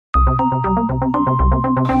This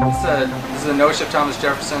is a NOAA Thomas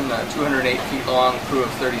Jefferson, 208 feet long, crew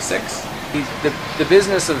of 36. The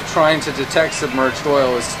business of trying to detect submerged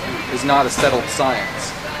oil is not a settled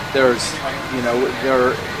science. There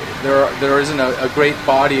isn't a great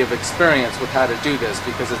body of experience with how to do this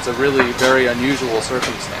because it's a really very unusual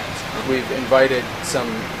circumstance. We've invited some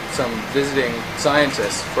visiting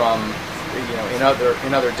scientists from in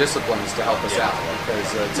other disciplines to help us out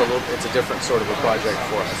because it's a different sort of a project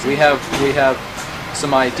for us. We have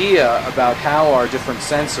some idea about how our different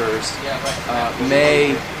sensors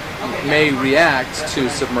may react to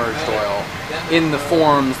submerged oil in the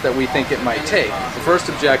forms that we think it might take. The first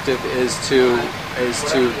objective is to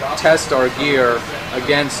test our gear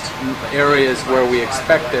against areas where we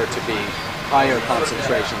expect there to be higher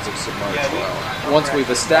concentrations of submerged oil. Once we've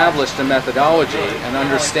established a methodology and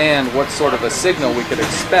understand what sort of a signal we could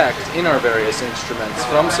expect in our various instruments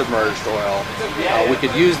from submerged oil, we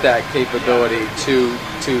could use that capability to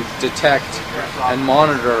detect and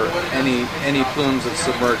monitor any plumes of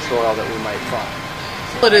submerged oil that we might find.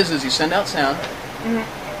 What it is you send out sound,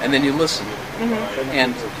 and then you listen.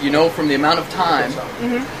 And you know from the amount of time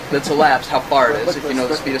that's elapsed how far it is, if you know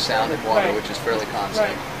the speed of sound in water, which is fairly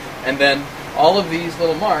constant. And then all of these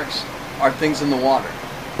little marks are things in the water.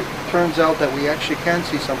 Turns out that we actually can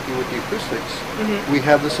see something with the acoustics. We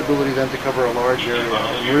have this ability then to cover a large area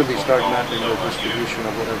and really start mapping the distribution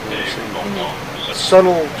of whatever we're seeing.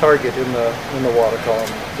 Subtle target in the water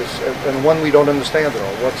column, and one we don't understand at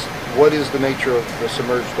all. What is the nature of the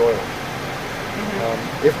submerged oil?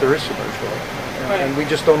 If there is submerged oil, and we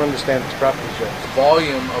just don't understand its properties yet. The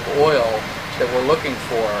volume of oil that we're looking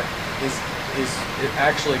for is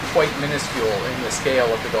actually quite minuscule in the scale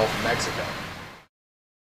of the Gulf of Mexico.